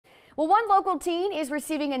Well, one local teen is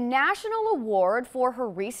receiving a national award for her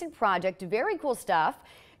recent project. Very cool stuff.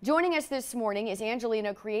 Joining us this morning is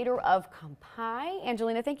Angelina, creator of Compai.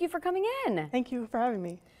 Angelina, thank you for coming in. Thank you for having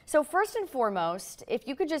me. So first and foremost, if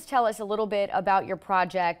you could just tell us a little bit about your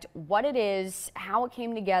project, what it is, how it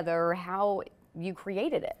came together, how you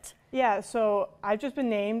created it. Yeah, so I've just been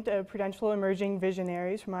named a Prudential Emerging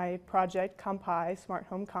Visionaries for my project Compai, Smart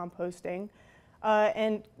Home Composting.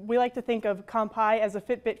 And we like to think of Compai as a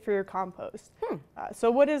Fitbit for your compost. So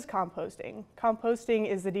what is composting? Composting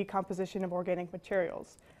is the decomposition of organic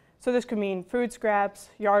materials. So this could mean food scraps,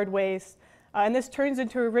 yard waste, and this turns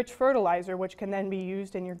into a rich fertilizer which can then be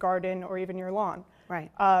used in your garden or even your lawn. Right.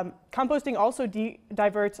 Composting also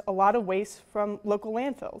diverts a lot of waste from local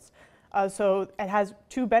landfills. So it has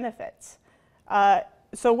two benefits.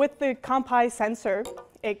 So with the Compai sensor,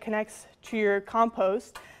 it connects to your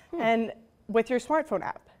compost and with your smartphone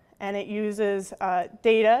app, and it uses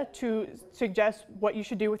data to suggest what you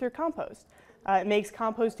should do with your compost. It makes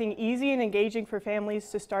composting easy and engaging for families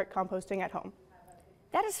to start composting at home.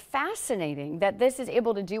 That is fascinating that this is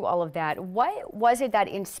able to do all of that. What was it that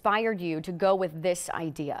inspired you to go with this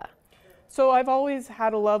idea? So I've always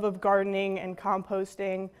had a love of gardening and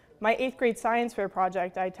composting. My 8th grade science fair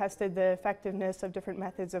project, I tested the effectiveness of different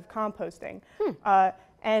methods of composting.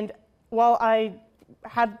 And while I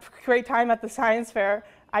had a great time at the science fair,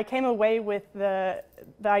 I came away with the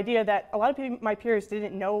idea that a lot of people, my peers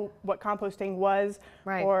didn't know what composting was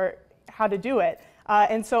or how to do it.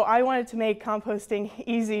 And so I wanted to make composting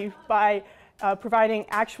easy by providing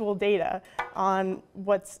actual data on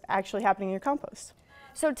what's actually happening in your compost.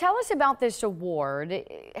 So tell us about this award.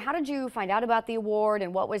 How did you find out about the award,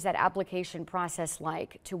 and what was that application process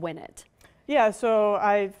like to win it? Yeah, so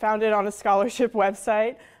I found it on a scholarship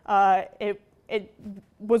website. It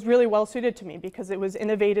was really well suited to me because it was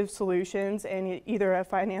innovative solutions and either a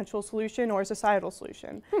financial solution or a societal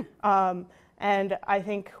solution. And I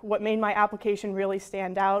think what made my application really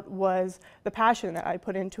stand out was the passion that I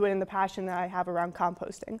put into it and the passion that I have around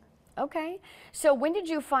composting. Okay, so when did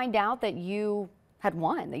you find out that you had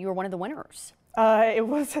won, that you were one of the winners? I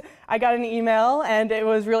got an email and it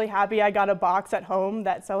was really happy. I got a box at home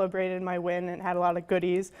that celebrated my win and had a lot of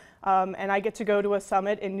goodies. And I get to go to a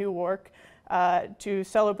summit in Newark to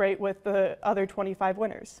celebrate with the other 25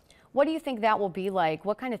 winners. What do you think that will be like?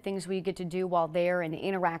 What kind of things will you get to do while there and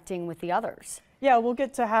interacting with the others? Yeah, we'll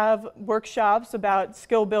get to have workshops about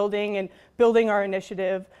skill building and building our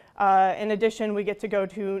initiative. In addition, we get to go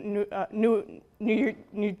to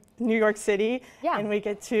New York City, and we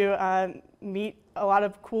get to meet a lot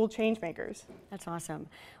of cool change makers. That's awesome.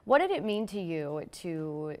 What did it mean to you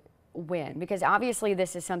to win? Because obviously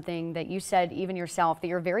this is something that you said even yourself that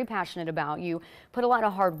you're very passionate about. You put a lot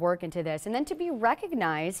of hard work into this, and then to be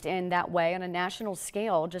recognized in that way on a national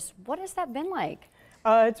scale, just what has that been like?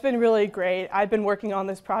 It's been really great. I've been working on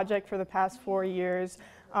this project for the past 4 years,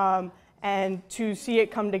 and to see it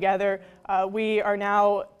come together, we are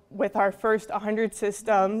now with our first 100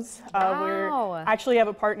 systems. We actually have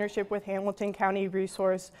a partnership with Hamilton County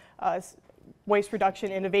Resource Waste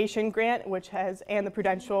Reduction Innovation Grant, and the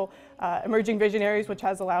Prudential Emerging Visionaries, which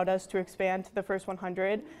has allowed us to expand to the first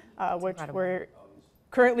 100, which we're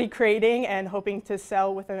currently creating and hoping to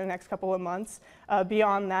sell within the next couple of months.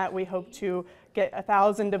 Beyond that, we hope to get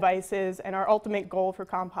 1,000 devices, and our ultimate goal for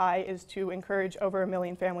Compai is to encourage over 1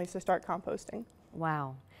 million families to start composting.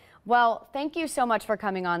 Wow. Well, thank you so much for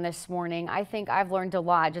coming on this morning. I think I've learned a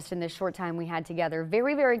lot just in this short time we had together.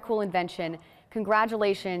 Very, very cool invention.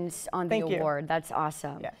 Congratulations on the award. That's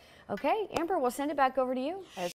awesome. Yeah. Okay, Amber, we'll send it back over to you.